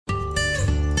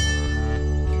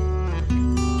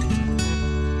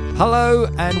Hello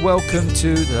and welcome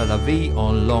to the La Vie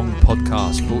en Long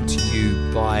podcast, brought to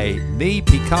you by me,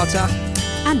 Pete Carter,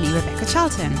 and me, Rebecca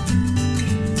Charlton.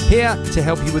 Here to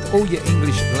help you with all your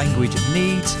English language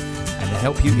needs and to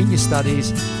help you in your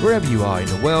studies wherever you are in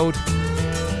the world.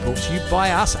 Brought to you by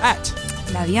us at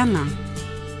La Vie en Long.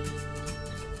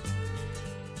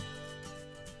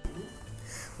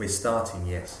 We're starting,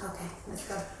 yes. Okay, let's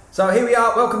go. So here we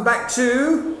are. Welcome back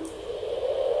to.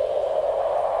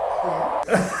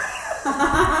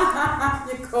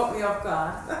 You caught me off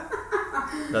guard.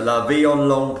 The La Vie en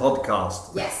Long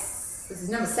podcast. Yes, this is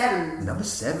number 7. Number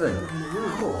 7.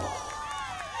 I know.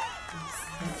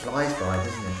 It flies by,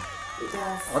 doesn't it? It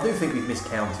does. I do think we've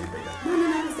miscounted, Peter.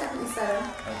 No, it's definitely 7.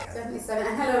 Okay. It's definitely 7.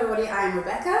 And hello everybody, I'm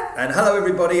Rebecca. And hello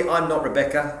everybody, I'm not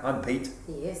Rebecca, I'm Pete.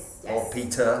 He is, Or yes.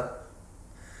 Peter.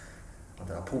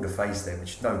 I pulled a face there,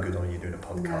 which is no good on you doing a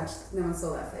podcast. No one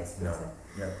saw that face. No. Peter.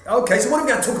 Yeah. Okay, so what are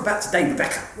we going to talk about today,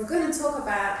 Rebecca? We're going to talk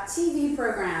about TV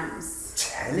programs.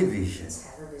 Television.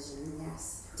 Television,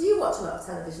 yes. Do you watch a lot of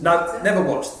television? No, Peter? never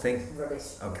watched the thing.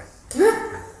 Rubbish. Okay.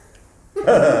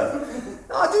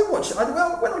 I do watch.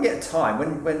 Well, when I get time,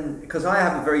 because I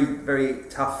have a very, very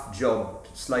tough job,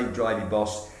 slave drivey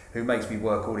boss who makes me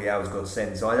work all the hours God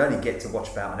sends. So I only get to watch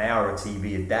about an hour of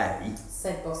TV a day.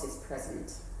 Said boss is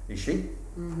present. Is she?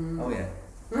 Mm-hmm. Oh yeah.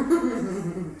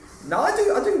 No, I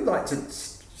do like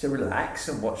to relax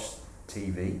and watch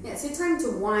TV. Yeah, it's your time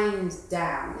to wind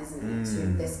down, isn't it?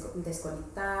 Mm. To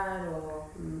desconectar or...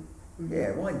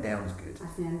 Yeah, wind down's good.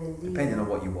 Depending on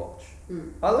what you watch.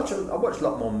 Mm. I watch a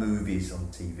lot more movies on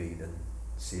TV than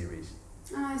series.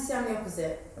 I see, I'm the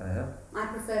opposite. Uh-huh. I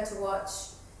prefer to watch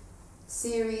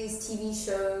series, TV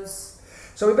shows.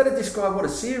 So we better describe what a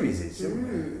series is, shouldn't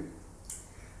we?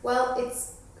 Well,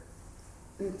 it's...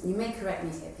 You may correct me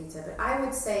here, Peter, but I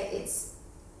would say it's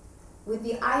with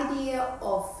the idea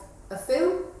of a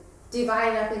film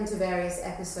divided up into various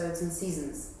episodes and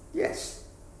seasons. Yes.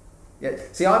 Yeah.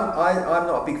 See, I'm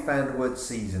not a big fan of the word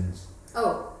seasons.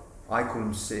 Oh. I call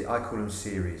them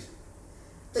series.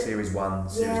 But series 1,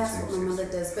 series 2. Yeah, that's what my mother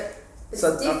does, but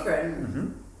So, it's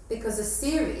different because a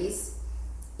series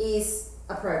is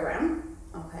a program,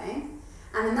 okay,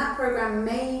 and then that program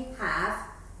may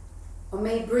have or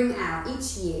may bring out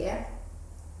each year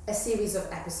a series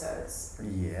of episodes.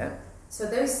 Yeah. So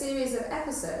those series of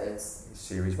episodes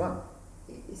Series 1.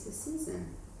 is a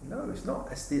season. No, it's not.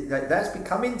 That's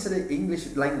become into the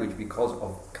English language because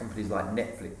of companies like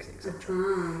Netflix,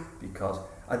 etc. Because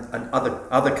and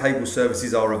other cable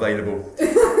services are available.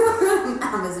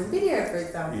 Amazon Video, for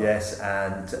example. Yes,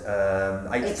 and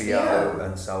HBO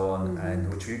and so on, and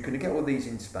which you can get all these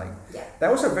in Spain. Yeah. They're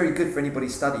also very good for anybody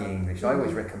studying English. I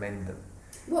always recommend them.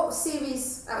 What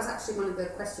series, that was actually one of the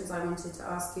questions I wanted to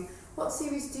ask you, what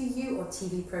series do you, or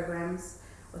TV programs,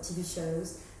 or TV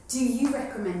shows, do you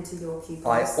recommend to your pupils?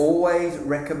 I always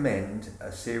recommend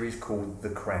a series called The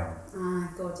Crown. I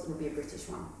thought it would be a British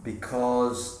one.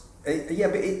 Because,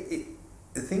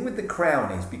 the thing with The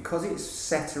Crown is, because it's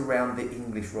set around the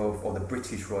English royal, or the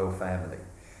British royal family,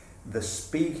 the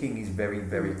speaking is very,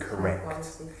 very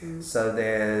correct. So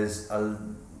there's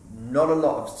not a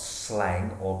lot of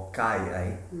slang or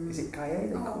calle. Is it calle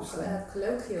they call slang?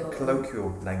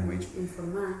 Colloquial language.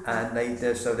 Informal.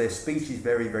 And so their speech is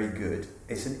very, very good.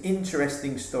 It's an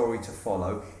interesting story to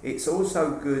follow. It's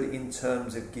also good in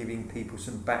terms of giving people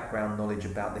some background knowledge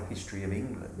about the history of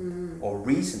England, or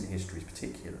recent histories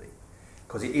particularly,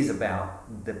 because it is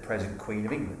about the present Queen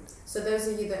of England. So those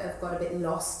of you that have got a bit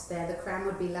lost there, The Crown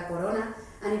would be La Corona,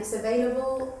 and it's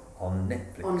available on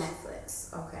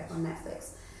Netflix. Okay, on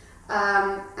Netflix.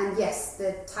 And yes,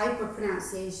 the type of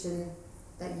pronunciation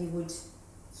that you would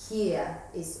hear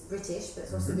is British, but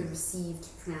it's also the received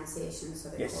pronunciation, so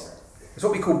they call it. It's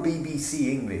what we call BBC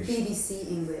English. BBC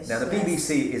English. Now, the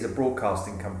BBC is a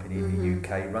broadcasting company in the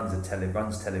UK, runs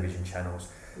television channels,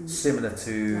 similar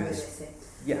to...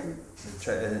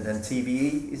 and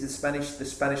TVE is the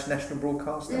Spanish national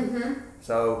broadcaster.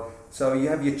 So you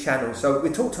have your channel. So we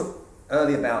talked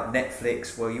earlier about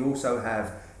Netflix, where you also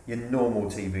have your normal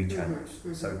TV channels.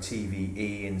 So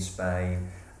TVE in Spain,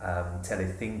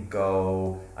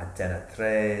 Telecinco, Antena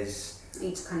 3.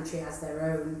 Each country has their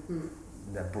own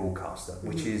the broadcaster,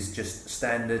 which is just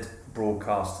standard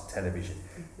broadcast television.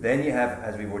 Then you have,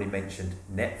 as we've already mentioned,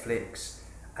 Netflix,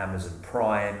 Amazon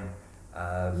Prime,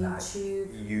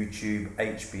 YouTube,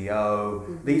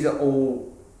 HBO. These are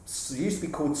all used to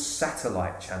be called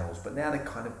satellite channels, but now they're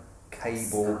kind of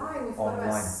cable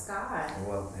online. Sky.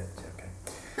 Well, okay.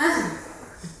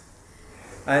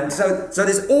 And so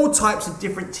there's all types of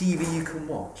different TV you can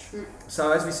watch.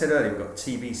 So as we said earlier, we've got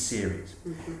TV series.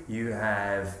 You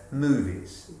have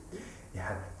movies. You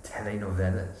have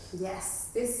telenovelas. Yes,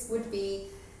 this would be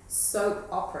soap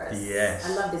operas. Yes.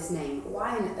 I love this name.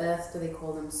 Why on earth do they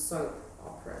call them soap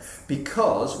operas?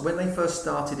 Because when they first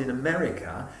started in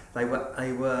America, they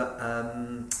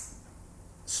were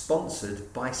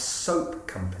sponsored by soap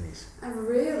companies. Oh,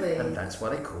 really? And that's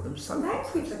why they call them soap Thank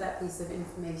operas. you for that piece of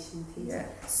information, Peter.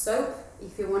 Yeah. Soap,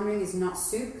 if you're wondering, is not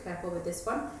soup. Careful with this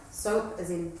one. Soap as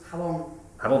in jabón.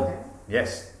 Jabón. Okay.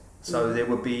 Yes. So there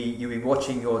would be, you'd be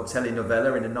watching your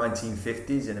telenovela in the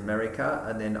 1950s in America,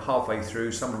 and then halfway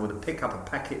through someone would pick up a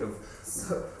packet of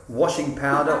Soap. washing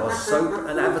powder or soap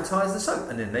and advertise the soap,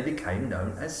 and then they became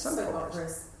known as soap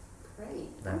operas.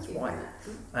 Great. That's Thank you why. for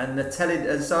that.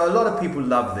 And so a lot of people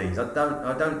love these. I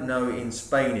don't know in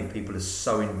Spain if people are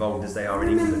so involved as they are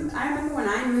in England. I remember when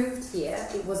I moved here,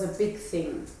 it was a big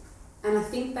thing. And I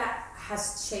think that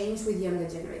has changed with younger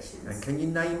generations. And can you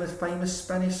name a famous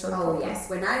Spanish soap opera? Oh yes,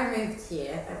 when I moved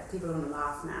here, people are going to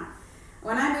laugh now.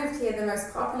 When I moved here, the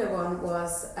most popular one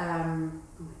was, oh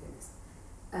my goodness,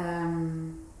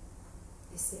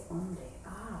 Ese Hombre.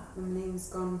 The name's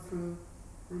gone from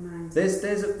my mind.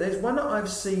 There's one that I've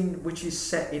seen which is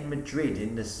set in Madrid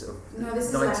in the sort of No, this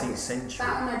is 19th like, century.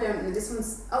 That one I don't know. This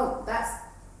one's, that's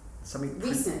Something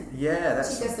recent. Yeah,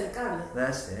 that's Chicas del Cable.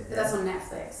 That's it. But that's on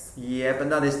Netflix. Yeah, but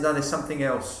no, there's something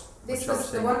else. This which I've was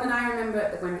the seen. one that I remember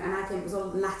when I came. It was all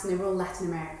Latin. They were all Latin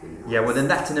American. Yeah, well, then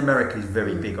Latin America is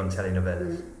very big on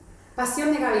telenovelas.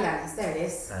 Pasión de Gavilanes. There it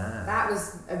is. Ah. That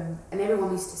was, and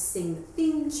everyone used to sing the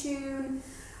theme tune.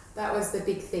 That was the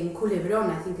big thing. Culebrón,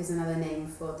 I think, is another name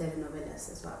for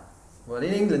telenovelas as well. Well,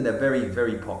 in England they're very,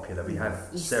 very popular. We have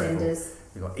several. EastEnders.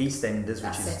 We've got EastEnders, which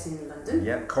That's is set in London.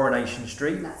 yeah, Coronation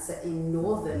Street, That's set in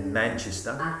northern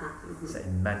Manchester. Uh-huh. Set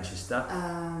in Manchester.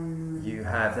 Um, You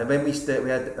have, and when we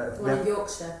had one in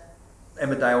Yorkshire.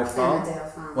 Emmerdale Farm.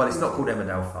 Emmerdale Farm. Well, it's not called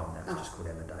Emmerdale Farm now. It's Oh. just called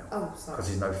Emmerdale Oh, sorry. because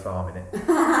there's no farm in it.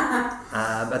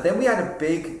 But then we had a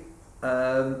big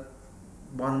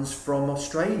ones from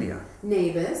Australia.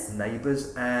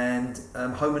 Neighbours and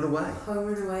Home and Away. Home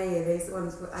and Away. These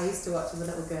ones I used to watch as a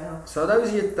little girl. So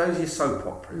those are your soap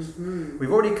operas. Mm-hmm.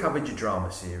 We've already covered your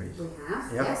drama series. We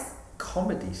have, You have yes.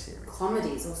 Comedy series.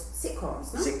 Comedies or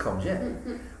sitcoms, no? Sitcoms, yeah.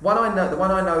 Mm-hmm. The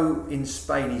one I know in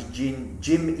Spain is Jim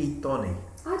y Tony.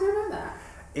 I don't know that.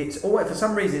 It's always, for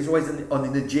some reason, it's always on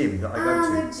in the gym that I go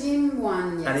to. The gym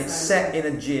one, yes. And it's set in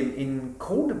a gym in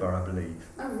Cordoba, I believe.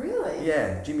 Oh, really?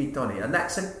 Yeah, Jimmy Donny, and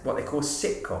that's what they call a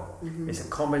sitcom. Mm-hmm. It's a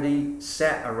comedy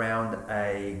set around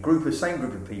same group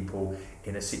of people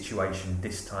in a situation.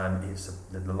 This time it's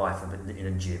the life of it in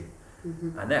a gym,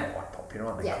 Mm-hmm. and they're quite popular,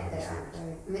 aren't they? Yeah, comedy they are.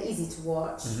 series? And they're easy to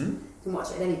watch. Mm-hmm. You can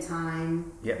watch it at any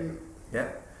time. Yep. Mm.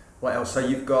 Yep. What else? So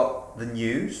you've got the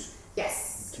news.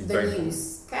 Yes, Which is the very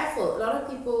news. Careful, a lot of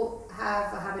people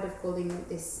have a habit of calling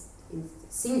this in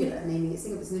singular, naming it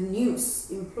singular. It's the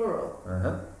news in plural,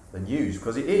 The news,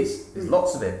 because it is. There's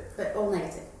lots of it. but all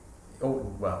negative. Oh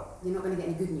well. You're not going to get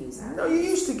any good news out of No, it. you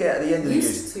used to get at the end of the Used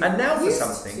news, to. and now for Used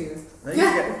something.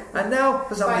 to. And now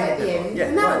for something. Right at the end. Yeah,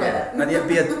 Now right weather. there. And it'd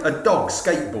be a dog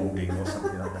skateboarding or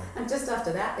something like that. And just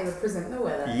after that, they would present the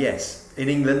weather. Yes, in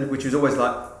England, which was always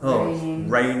like,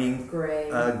 raining Grey,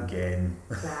 again.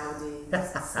 cloudy,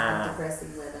 sad,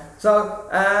 depressing weather. So,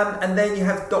 and then you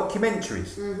have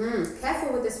documentaries. Mm-hmm.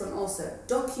 Careful with this one also.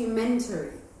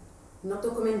 Documentary, not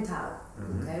documental.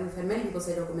 Mm-hmm. Okay, we've heard many people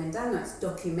say documental. No, it's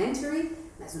documentary.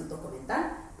 That's not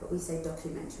documental, but we say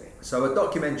documentary. So a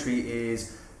documentary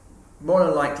is more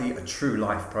than likely a true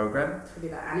life program. Could be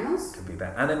about animals. Can be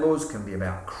about animals, can be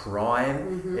about crime,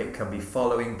 Mm-hmm. it can be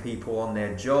following people on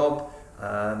their job.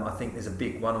 I think there's a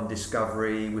big one on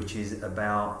Discovery which is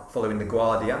about following the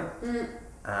Guardia,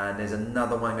 and there's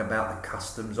another one about the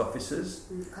customs officers.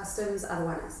 Customs,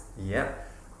 aduanas. Yeah.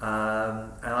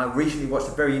 And I recently watched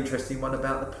a very interesting one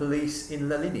about the police in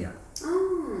La Linea,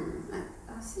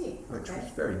 I see. which Okay.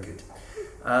 was very good.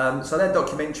 So they're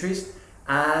documentaries.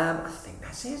 I think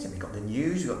that's it. We've got the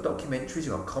news, we've got documentaries,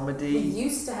 we've got comedy. We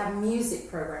used to have music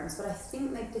programs, but I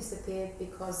think they've disappeared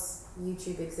because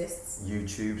YouTube exists.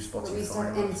 YouTube, But we used to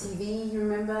have Spotify. MTV, you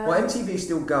remember? Well, MTV is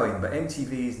still going, but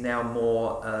MTV is now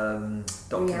more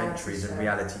documentaries and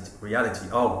reality.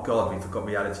 Oh God, we forgot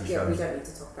reality Yeah, we shows. don't need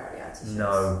to talk about reality shows.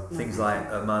 No, things like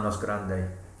Manos Grande.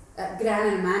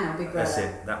 Gran Hermano, Big Brother. That's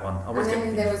it, that one. I And always get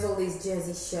then there confused. was all these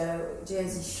Jersey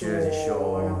Jersey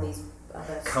Shore. and all these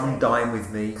other Come Dine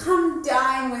With Me, Come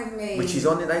Dine With Me. which is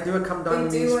on. They do a Come Dine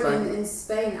With They Me do in one Spain. in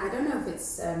Spain. I don't know if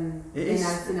it's It is.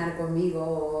 Cenar Conmigo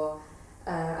or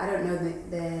I don't know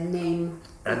the name.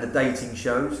 And the dating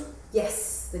shows.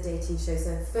 Yes, the dating shows.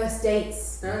 So First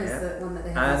Dates, no, is Yeah. the one that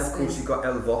they have And in of Spain. course you've got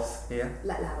El Voz here.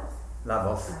 La Voz. La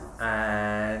Voz.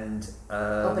 and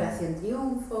Operación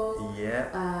Triunfo,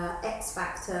 yeah, X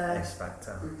Factor. X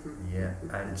Factor, yeah,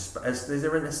 and is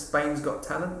there a Spain's Got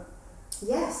Talent?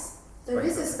 Yes, there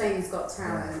is a Spain's Got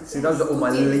Talent. Yeah. See, those are all my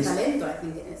least. Talento, I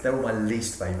think it is. They're all my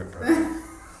least favourite programs.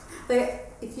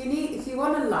 If you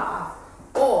want to laugh,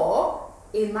 or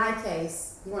in my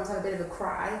case, you want to have a bit of a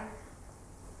cry.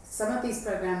 Some of these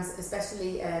programs,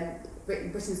 especially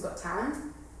Britain's Got Talent,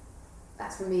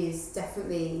 that for me is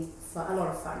definitely a lot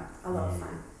of fun. A lot of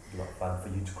fun. A lot of fun for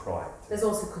you to cry. There's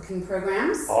also cooking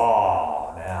programs.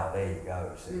 Oh, now there you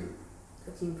go. See.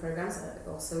 Cooking programs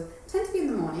also tend to be in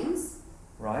the mornings.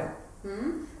 Right.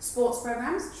 Sports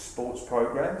programs. Sports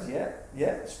programs,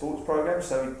 yeah, sports programs.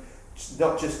 So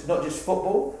not just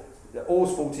football, all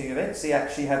sporting events. They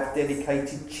actually have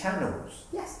dedicated channels.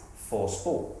 Yes. For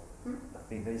sport.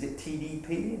 I think is it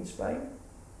TDP in Spain?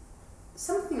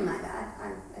 Something like that.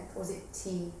 Was it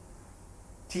TDP,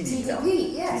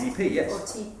 yes. TDP, yes. Or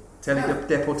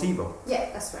Teledeportivo. Yeah,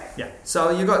 that's right. Yeah. So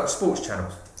you've got sports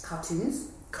channels. Cartoons.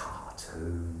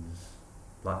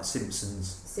 Like The Simpsons.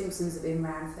 Simpsons have been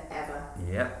around forever.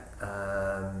 Yeah.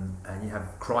 And you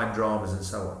have crime dramas and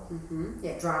so on.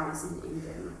 Yeah, dramas in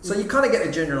general. So you kind of get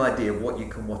a general idea of what you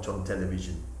can watch on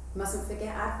television. Mustn't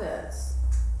forget adverts.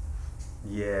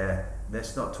 Yeah,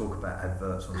 let's not talk about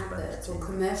adverts on Spanish TV. Or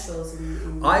commercials.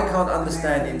 I can't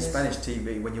understand in Spanish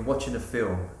TV when you're watching a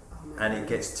film and it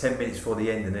gets 10 minutes before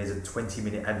the end and there's a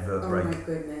 20-minute advert break. Oh my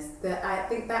goodness. I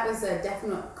think that was a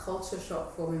definite culture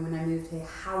shock for me when I moved here,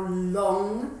 how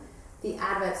long the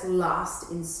adverts last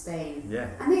in Spain. Yeah.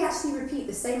 And they actually repeat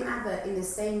the same advert in the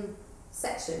same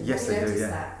section. Yes, Have you they do, noticed yeah.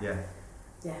 that? Yeah.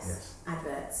 Yes.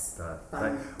 Adverts.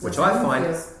 Which I find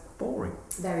boring.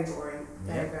 Very boring.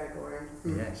 Very boring.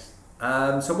 Yes.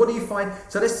 So what do you find?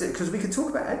 So let's, because we could talk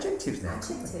about adjectives now.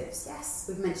 Adjectives, yes.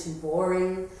 We've mentioned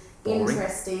boring.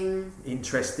 Interesting,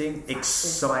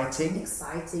 exciting,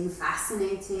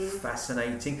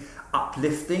 fascinating,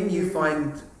 uplifting. You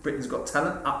find Britain's Got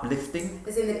Talent uplifting.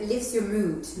 As in that it lifts your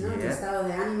mood, you know, estado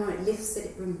de ánimo, it lifts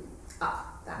it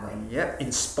up that way. Yeah,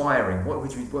 inspiring. What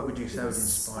would you say was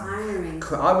inspiring?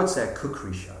 I would say a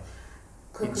cookery show.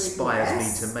 Inspires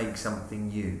me to make something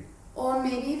new. Or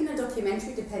maybe even a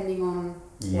documentary, depending on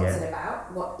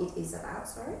what it is about.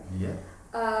 Sorry. Yeah.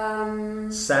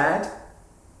 Sad.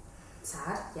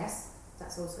 Sad, yes.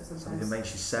 That's also sometimes. Something that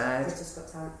makes you sad. Britain's Got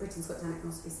Talent can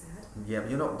also be sad. Yeah, but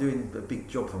you're not doing a big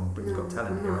job from Britain's Got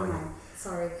Talent here, are you?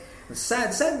 Sorry.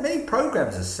 Sad. Many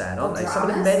programs are sad, aren't they? Some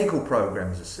of the medical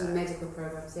programs are sad. Medical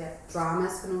programs, yeah.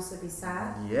 Dramas can also be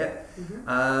sad. Yeah.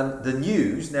 The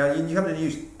news. Now you have the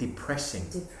news depressing.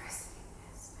 Yes, very depressing.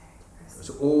 There's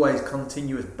always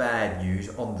continuous bad news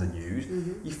on the news.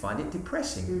 You find it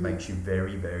depressing. It makes you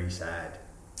very, very sad.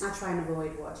 I try and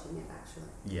avoid watching it actually.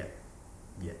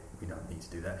 Yeah, we don't need to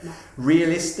do that. No.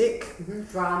 Realistic.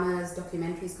 Dramas,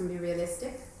 documentaries can be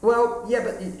realistic. Well, yeah,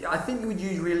 but I think you would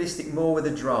use realistic more with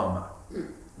a drama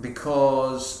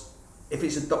because if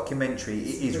it's a documentary,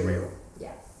 it is real.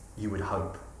 Yeah. You would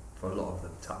hope for a lot of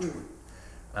them, touch wood.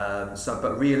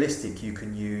 But realistic you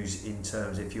can use in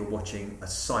terms if you're watching a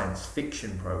science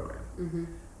fiction program.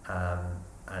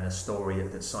 And a story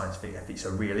that's science fiction, if it's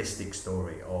a realistic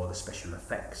story or the special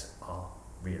effects are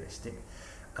realistic.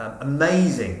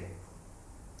 Amazing.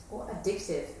 Or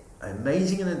addictive.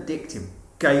 Amazing and addictive.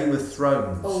 Game of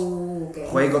Thrones. Oh,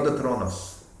 Juego de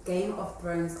Tronos. Game of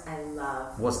Thrones, I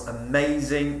love. Was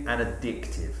amazing and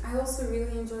addictive. I also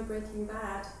really enjoy Breaking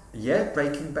Bad. Yeah,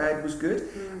 Breaking Bad was good.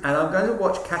 And I'm going to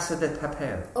watch Casa de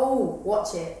Papel. Oh,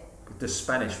 watch it. The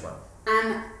Spanish one.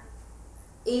 And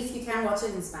if you can watch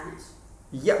it in Spanish.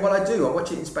 Yeah, well I do. I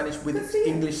watch it in Spanish with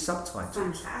English subtitles.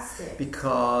 Fantastic.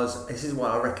 Because this is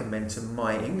what I recommend to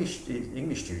my English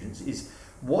students is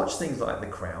watch things like The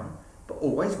Crown, but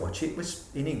always watch it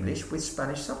in English with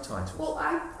Spanish subtitles. Well,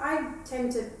 I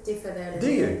tend to differ there. Do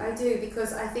you? I do,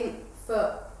 because I think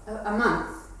for a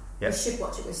month you should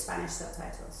watch it with Spanish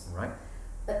subtitles. Right.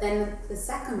 But then the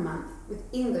second month with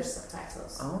English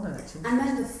subtitles. Oh no, that's interesting. And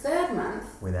then the third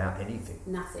month without anything.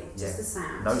 Nothing, just the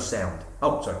sound. No sound.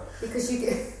 Oh, sorry. Because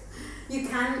you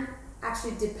can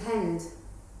actually depend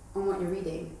on what you're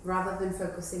reading rather than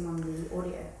focusing on the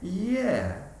audio.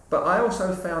 Yeah, but I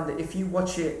also found that if you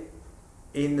watch it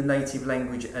in the native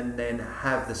language and then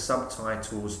have the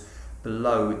subtitles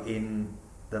below in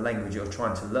the language you're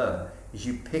trying to learn, is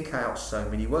you pick out so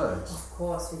many words. Of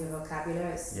course, with your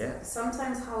vocabularies. Yeah.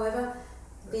 Sometimes, however,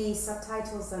 the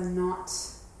subtitles are not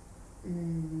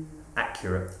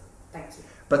accurate. Thank you.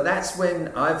 But that's when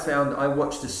I found I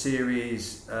watched a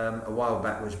series a while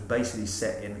back, which was basically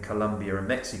set in Colombia and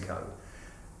Mexico,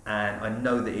 and I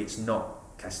know that it's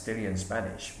not Castilian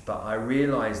Spanish, but I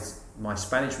realised my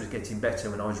Spanish was getting better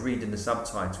when I was reading the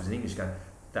subtitles in English going,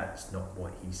 that's not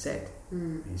what he said.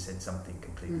 He said something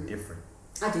completely different.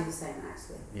 I do the same,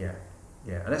 actually. Yeah.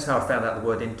 And that's how I found out the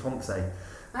word entonces.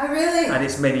 Oh, really? And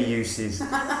its many uses.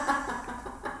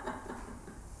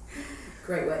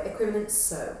 Great word. Equivalent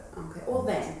so. Okay. Or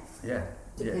then. Yeah.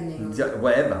 Depending on...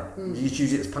 Whatever. You just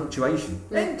use it as punctuation.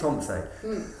 Entonces.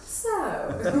 So.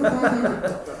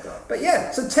 But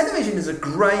yeah, so television is a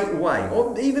great way,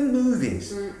 or even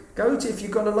movies. Go to, if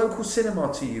you've got a local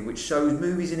cinema to you which shows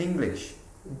movies in English,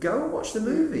 go and watch the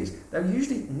movies. They're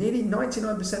usually, nearly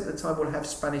 99% of the time, will have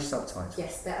Spanish subtitles.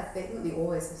 Yes, they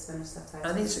always have Spanish subtitles.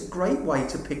 And it's a great way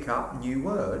to pick up new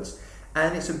words,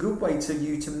 and it's a good way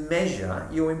to measure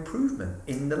your improvement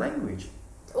in the language.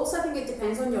 Also, I think it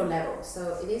depends on your level.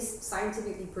 So it is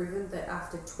scientifically proven that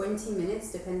after 20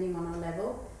 minutes, depending on our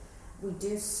level, we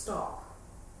do stop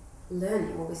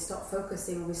learning, or we stop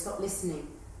focusing, or we stop listening,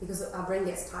 because our brain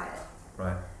gets tired.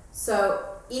 Right. So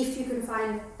if you can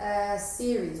find a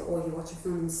series, or you watch a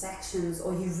film in sections,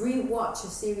 or you re-watch a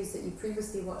series that you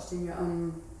previously watched in your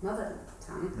own mother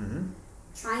tongue,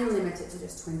 try and limit it to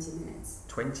just 20 minutes.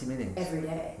 20 minutes? Every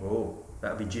day. Oh,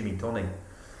 that would be Jimmy Donning.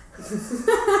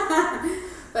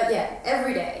 But yeah,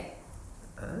 every day.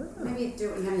 Maybe do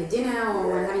it when you're having your dinner, or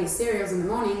when you're having your cereals in the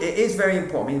morning. It is very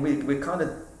important. I mean, we're kind of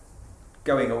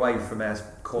going away from our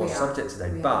core subject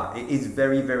today, but it is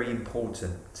very, very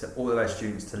important to all of our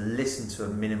students to listen to a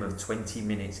minimum of 20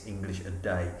 minutes English a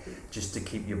day, just to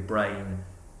keep your brain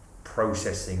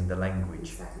processing the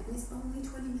language. Exactly. And it's only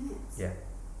 20 minutes. Yeah.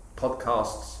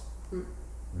 Podcasts,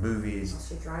 movies,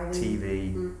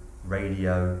 TV,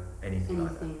 radio, anything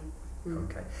like that.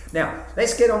 Okay. Now,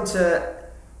 let's get on to,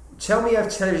 tell me a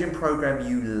television program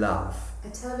you love. A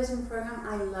television program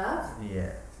I love?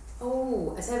 Yeah.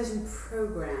 Oh, a television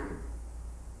program.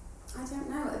 I don't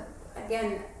know.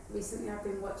 Again, recently I've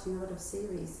been watching a lot of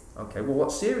series. Okay, well,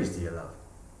 what series do you love?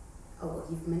 Oh, well,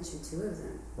 you've mentioned two of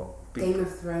them. What? Game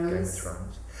of Thrones. Game of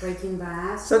Thrones. Breaking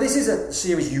Bad. So this is a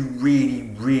series you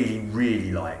really, really,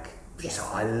 really like. Yes. So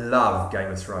I love Game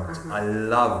of Thrones. I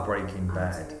love Breaking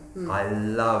Bad. I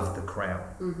love The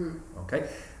Crown. Okay.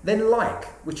 Then like,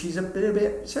 which is a little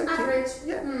bit... So average.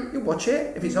 Yeah. You watch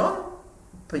it if it's on,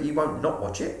 but you won't not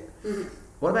watch it.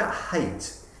 What about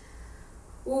hate?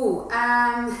 Ooh,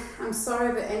 I'm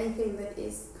sorry, but anything that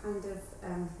is kind of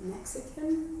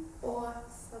Mexican or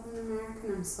Southern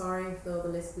American, I'm sorry for all the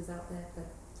listeners out there, but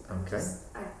I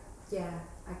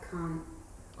can't.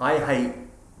 I hate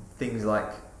things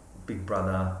like Big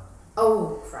Brother.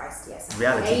 Oh Christ, yes!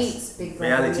 I hate Big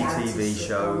Brother, reality TV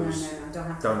shows. No,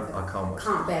 I can't watch.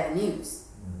 Can't bear the news.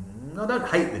 I don't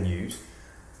hate the news.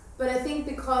 But I think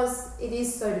because it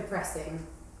is so depressing,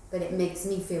 that it makes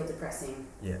me feel depressing.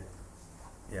 Yeah.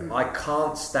 I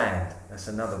can't stand. That's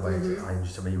another way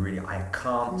I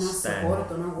can't stand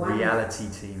reality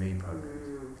TV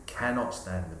programs. Cannot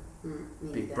stand them.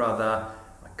 Big Brother.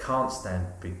 I can't stand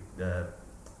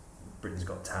Britain's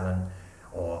Got Talent,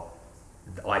 or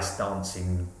the ice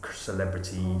dancing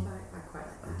celebrity, I quite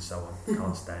like that. and so on.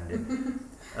 Can't stand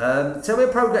it. Tell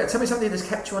me something that's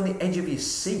kept you on the edge of your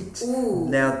seat. Ooh.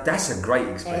 Now that's a great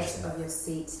expression. Edge of your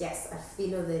seat, yes. Al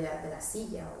filo de la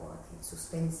silla, or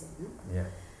suspense. No? Yeah.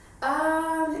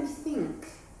 Let me think.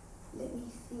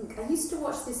 I used to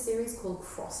watch this series called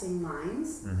Crossing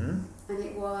Lines, and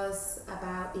it was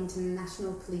about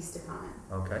international police department.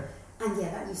 Okay. And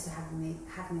yeah, that used to have me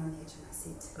on the edge of my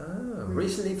seat. Oh,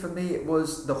 recently for me it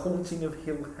was The Haunting of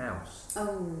Hill House.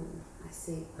 Oh, I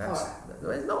see. Horror.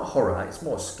 It's not horror, it's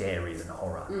more scary than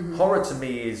horror. Horror to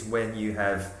me is when you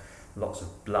have lots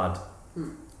of blood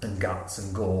and guts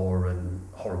and gore and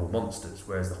horrible monsters,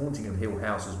 whereas The Haunting of Hill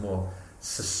House was more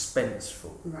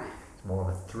suspenseful. Right. It's more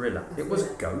of a thriller. It was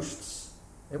ghosts,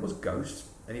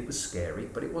 and it was scary,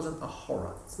 but it wasn't a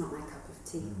horror. It's not my cup of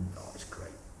tea. Oh, it's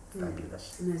great.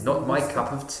 Fabulous. Not my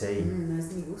cup of tea. No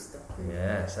es mi gusto.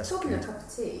 Yes, that's Talking good. of a cup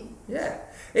of tea. Yeah.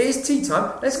 It is tea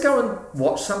time. Let's go and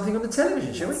watch something on the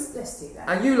television, shall we? Let's do that.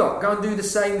 And you lot, go and do the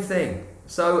same thing.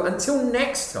 So until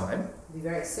next time. Be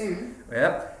very soon.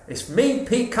 Yep. It's me,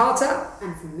 Pete Carter.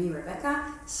 And from me,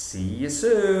 Rebecca. See you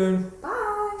soon.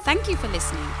 Bye. Thank you for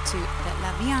listening to the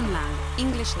La Vie en Langue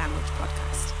English Language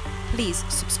Podcast. Please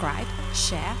subscribe,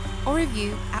 share, or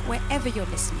review at wherever you're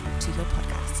listening to your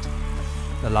podcast.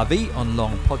 The La Vie en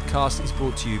Langue podcast is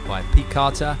brought to you by Pete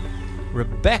Carter,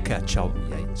 Rebecca Charlton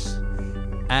Yates,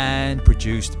 and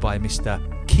produced by Mr.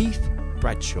 Keith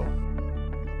Bradshaw.